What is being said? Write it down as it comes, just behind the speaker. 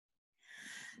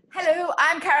So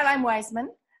I'm Caroline Wiseman,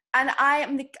 and I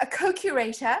am a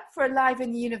co-curator for Alive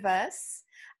in the Universe,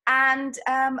 and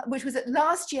which was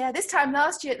this time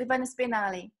last year at the Venice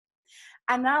Biennale.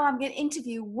 And now I'm going to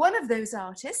interview one of those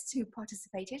artists who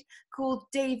participated, called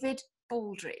David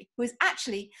Baldry, who is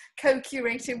actually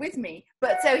co-curator with me.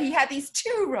 But so he had these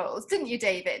two roles, didn't you,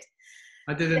 David?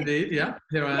 I did indeed, yeah.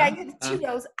 Here I am. Yeah, you had two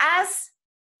roles as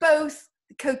both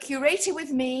co-curator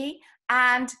with me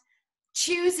and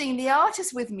choosing the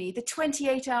artists with me, the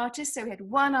 28 artists. So we had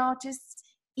one artist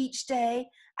each day,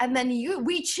 and then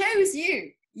we chose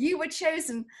you. You were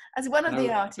chosen as one of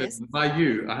the artists. By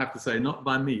you, I have to say, not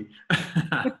by me.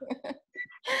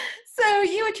 So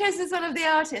you were chosen as one of the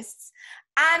artists.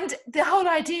 And the whole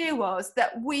idea was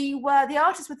that the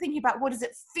artists were thinking about what does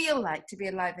it feel like to be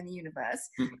alive in the universe.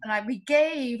 And we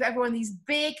gave everyone these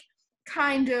big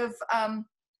kind of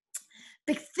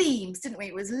big themes, didn't we?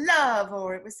 It was love,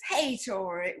 or it was hate,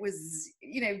 or it was,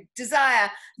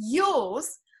 desire.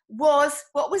 Yours was,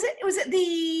 what was it?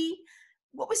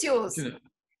 What was yours?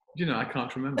 I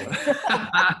can't remember. But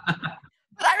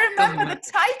I remember the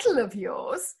title of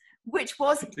yours, which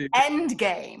was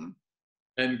Endgame.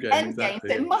 Endgame,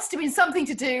 exactly. So it must have been something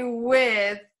to do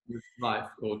with life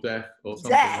or death or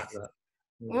something like that.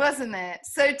 Yeah. Wasn't it?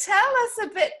 So tell us a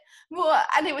bit more.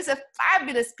 And it was a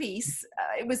fabulous piece.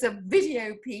 It was a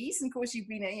video piece. And of course, you've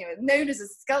been known as a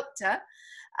sculptor,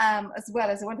 as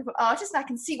well as a wonderful artist. And I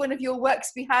can see one of your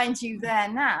works behind you there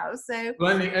now. So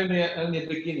only a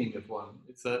beginning of one.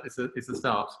 It's a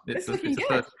start. It's a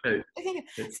first coat.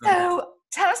 So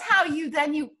tell us how you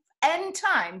end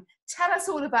time. Tell us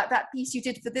all about that piece you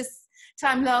did for this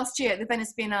time last year at the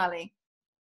Venice Biennale.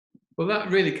 Well,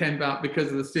 that really came about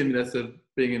because of the stimulus of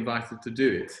being invited to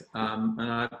do it.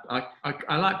 And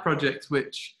I like projects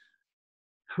which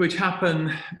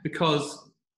happen because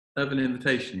of an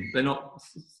invitation. They're not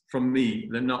from me.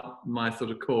 They're not my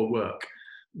sort of core work.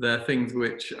 They're things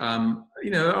which, are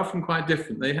often quite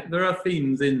different. There are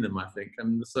themes in them, I think.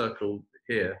 And the circle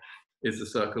here is the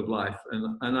circle of life.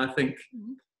 And I think,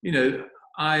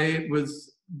 I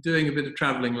was doing a bit of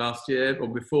traveling last year or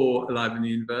before Alive in the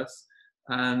Universe.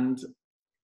 And,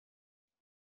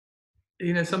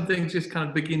 some things just kind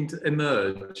of begin to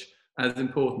emerge as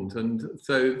important. And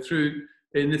so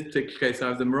in this particular case, I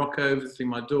was in Morocco visiting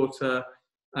my daughter,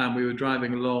 and we were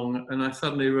driving along, and I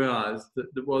suddenly realized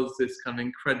that there was this kind of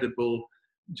incredible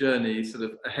journey sort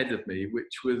of ahead of me,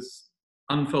 which was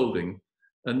unfolding.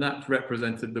 And that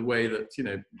represented the way that,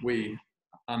 we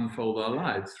unfold our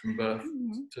lives from birth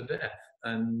to death.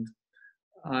 And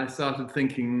I started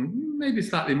thinking maybe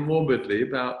slightly morbidly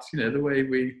about, the way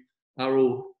we are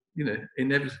all,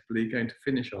 inevitably going to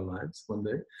finish our lives one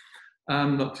day.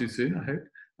 Not too soon, I hope.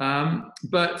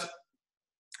 But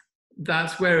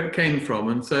that's where it came from.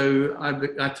 And so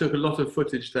I took a lot of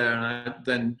footage there, and I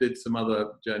then did some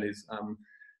other journeys,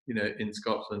 in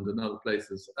Scotland and other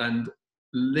places, and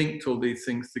linked all these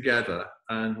things together.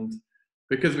 And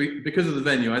because of the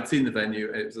venue, I'd seen the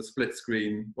venue. It was a split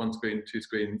screen, one screen, two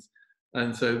screens.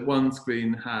 And so one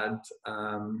screen had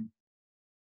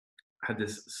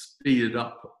this speeded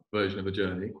up version of a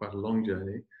journey, quite a long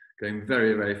journey, going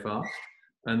very, very fast.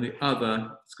 And the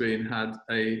other screen had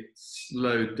a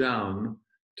slowed down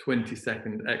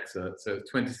 20-second excerpt. So it's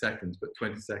 20 seconds, but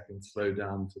 20 seconds slowed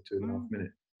down to 2.5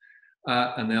 minutes.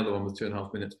 And the other one was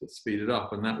 2.5 minutes, but speeded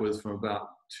up. And that was from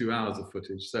about 2 hours of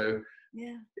footage. So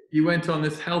you went on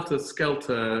this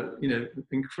helter-skelter,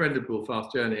 incredible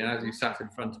fast journey. As you sat in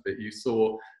front of it, you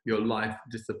saw your life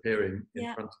disappearing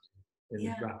in front of you in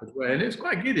a rapid way. And it was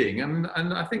quite giddying. And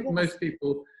I think most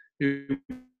people who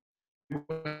in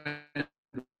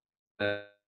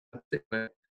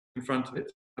front of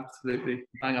it, absolutely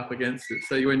bang up against it.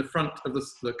 So you're in the front of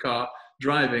the car,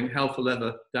 driving hell for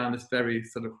leather down this very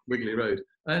sort of wiggly road.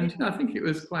 And I think it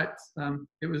was quite,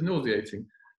 it was nauseating.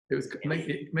 It made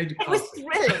you. It was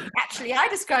thrilling, actually. I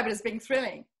describe it as being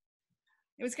thrilling.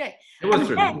 It was great. It was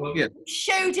thrilling. Well, yeah. We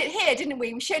showed it here, didn't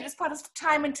we? We showed it as part of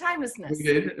Time and Timelessness. We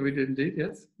did indeed,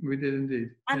 yes. We did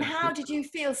indeed. And how did you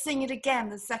feel seeing it again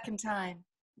the second time?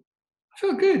 I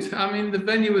feel good. I mean, the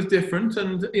venue was different,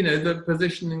 and the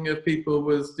positioning of people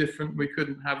was different. We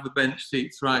couldn't have the bench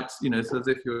seats right, so as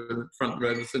if you were in the front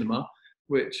row of the cinema,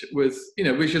 which was,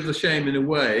 which is a shame in a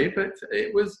way, but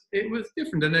it was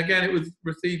different. And again, it was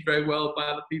received very well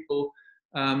by the people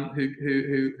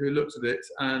who looked at it,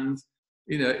 and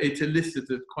it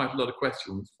elicited quite a lot of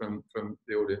questions from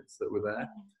the audience that were there.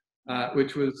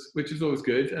 Which is always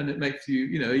good, and it makes you,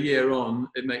 a year on,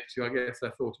 it makes you, I guess I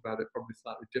thought about it probably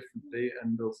slightly differently,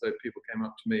 and also people came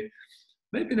up to me,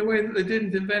 maybe in a way that they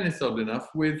didn't in Venice, odd enough,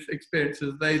 with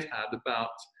experiences they'd had about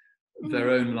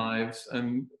their own lives,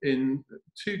 and in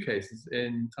 2 cases,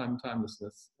 in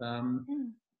timelessness,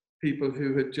 people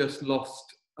who had just lost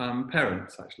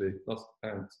parents,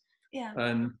 Yeah.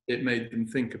 and it made them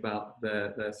think about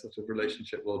their sort of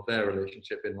relationship, or their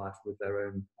relationship in life with their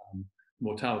own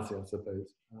mortality, I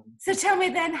suppose. So tell me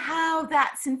then how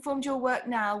that's informed your work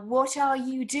now. What are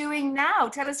you doing now?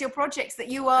 Tell us your projects that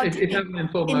you are doing. It hasn't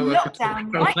informed in my work lockdown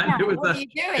at all. right now. What are you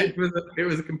doing? It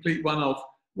was a complete one-off.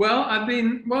 Well,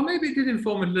 maybe it did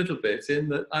inform a little bit, in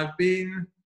that I've been,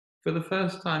 for the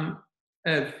first time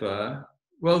ever,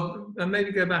 well, and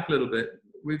maybe go back a little bit,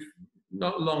 we've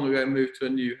not long ago moved to a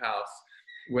new house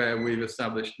where we've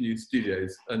established new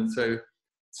studios. And so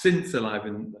since Alive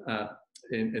in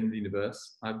the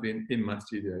Universe, I've been in my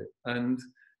studio. And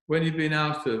when you've been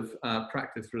out of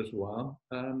practice for a little while,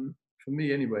 for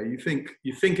me anyway, you think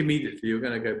immediately you're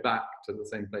going to go back to the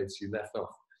same place you left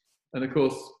off. And of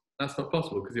course, that's not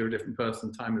possible, because you're a different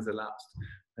person, time has elapsed,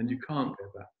 and you can't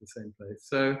go back to the same place.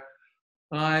 So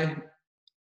I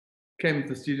came into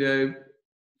the studio,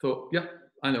 thought, yep,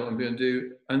 I know what I'm going to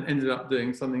do, and ended up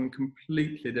doing something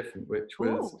completely different, which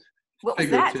was what was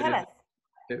that? Tell us.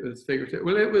 It was figurative.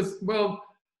 It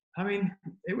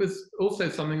was also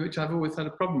something which I've always had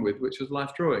a problem with, which was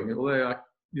life drawing. Although I,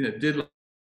 did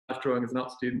life drawing as an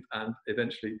art student, and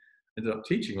eventually ended up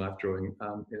teaching life drawing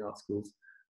in art schools,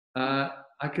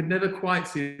 I could never quite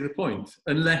see the point,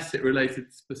 unless it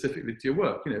related specifically to your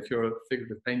work. If you're a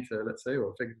figurative painter, let's say,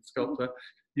 or a figurative sculptor,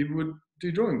 you would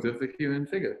do drawings of the human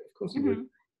figure. Of course you would.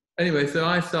 Anyway, so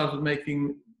I started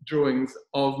making drawings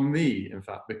of me, in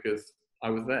fact, because I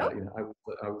was there.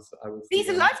 I was. These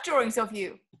are life drawings of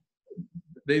you.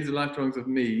 These are life drawings of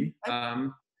me.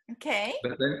 Okay.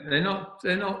 But they're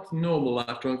not normal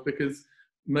life drawings, because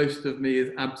most of me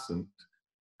is absent.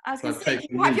 I was going to say, do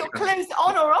you have your clothes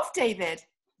on or off, David?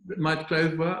 My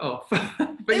clothes were off.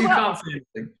 But you can't see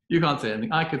anything. You can't see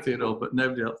anything. I could see it all, but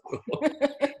nobody else will.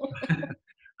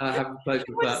 I have a pleasure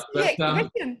with that. But,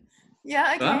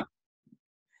 yeah, okay.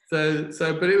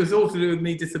 But it was all to do with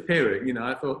me disappearing.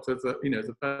 I thought, as a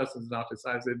person, as an artist,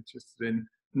 I was interested in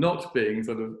not being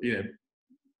sort of,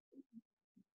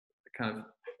 kind of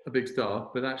a big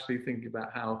star, but actually thinking about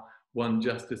how one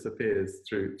just disappears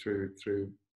through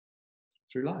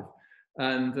life.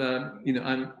 And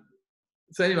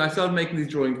so anyway, I started making these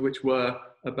drawings, which were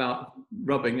about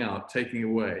rubbing out, taking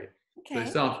away. Okay. So they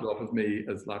started off with me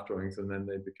as life drawings, and then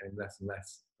they became less and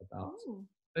less about.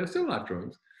 They were still life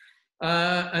drawings.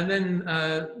 And then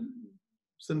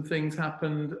some things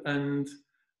happened, and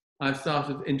I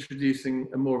started introducing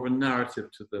more of a narrative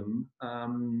to them,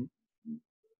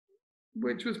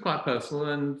 which was quite personal,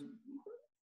 and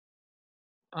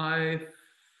I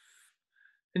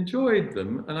enjoyed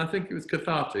them, and I think it was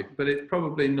cathartic, but it's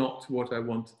probably not what I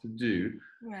wanted to do.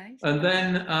 Right. And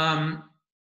then,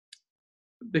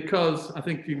 because I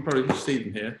think you can probably see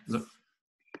them here. Look,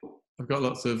 I've got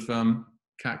lots of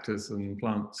cactus and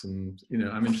plants, and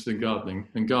I'm interested in gardening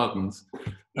and gardens.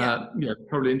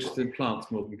 Probably interested in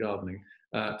plants more than gardening,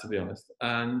 to be honest.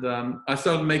 And I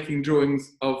started making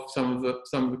drawings of some of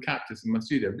the cactus in my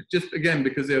studio, but just again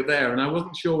because they were there, and I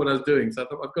wasn't sure what I was doing, so I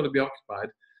thought, I've got to be occupied.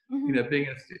 Being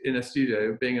in a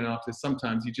studio, being an artist,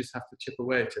 sometimes you just have to chip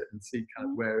away at it and see kind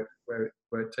of where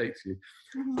it takes you.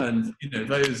 And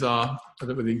those are, I don't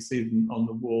know whether you can see them on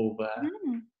the wall there.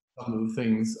 Some of the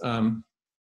things that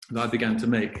I began to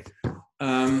make,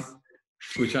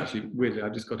 which actually, weirdly, I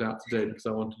just got out today because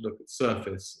I wanted to look at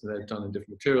surface. They're done in different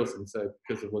materials, and so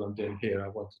because of what I'm doing here, I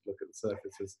wanted to look at the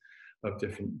surfaces of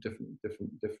different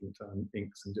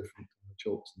inks and different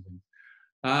chalks and things.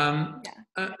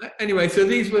 Anyway, so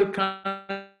these were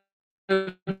kind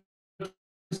of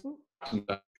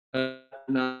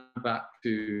now back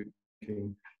to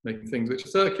making things which are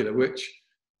circular, which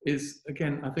is,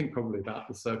 again, I think probably about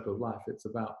the circle of life. It's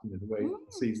about the way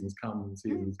seasons come and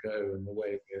seasons go, and the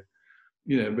way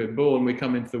we're born, we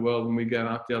come into the world, and we go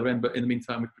out the other end. But in the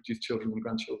meantime, we produce children and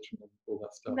grandchildren and all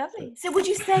that stuff. Lovely. So would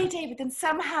you say, David, then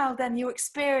somehow then your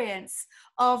experience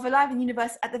of Alive in the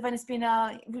Universe at the Venice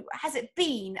Biennale, has it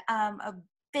been a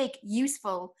big,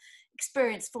 useful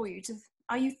experience for you?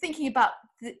 Are you thinking about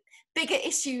the bigger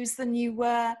issues than you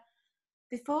were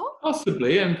before?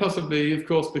 Possibly, of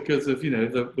course, because of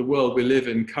the world we live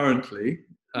in currently,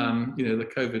 the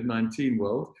COVID-19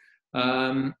 world.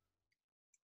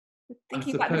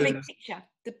 Thinking about the big picture,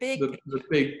 the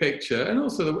big picture, and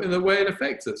also the way it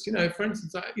affects us. For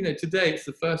instance, today it's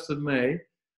the 1st of May.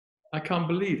 I can't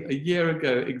believe a year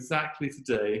ago, exactly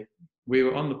today, we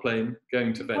were on the plane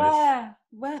going to Venice. Where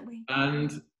weren't we?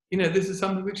 And you know, this is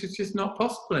something which is just not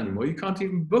possible anymore. You can't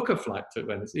even book a flight to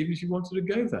Venice, even if you wanted to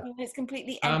go there. It's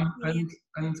completely empty.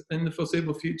 And in the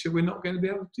foreseeable future, we're not going to be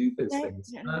able to do those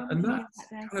things. And that's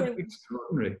kind of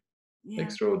extraordinary. Yeah.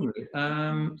 Extraordinary.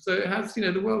 So it has, you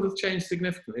know, the world has changed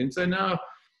significantly. And so now,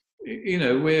 you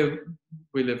know,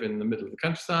 we live in the middle of the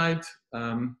countryside,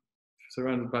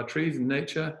 surrounded by trees and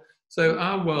nature. So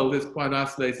our world is quite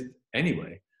isolated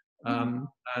anyway. And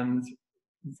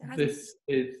this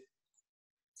is,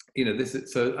 you know,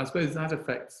 so I suppose that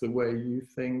affects the way you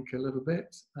think a little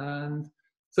bit. And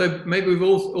so maybe we've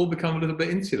all become a little bit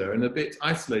insular and a bit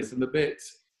isolated and a bit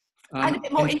and a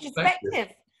bit more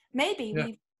introspective. Maybe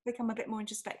we've become a bit more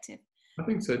introspective. I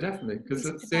think so, definitely, because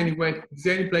it's the only way, it's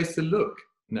the only place to look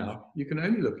now. You can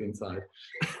only look inside,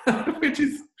 which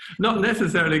is not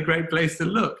necessarily a great place to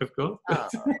look, of course.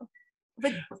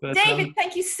 But David,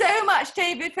 thank you so much,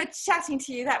 David, for chatting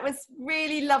to you. That was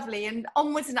really lovely, and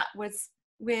onwards and upwards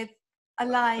with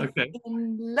Alive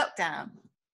in Lockdown.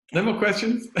 No more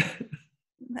questions?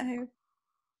 No.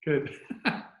 Good.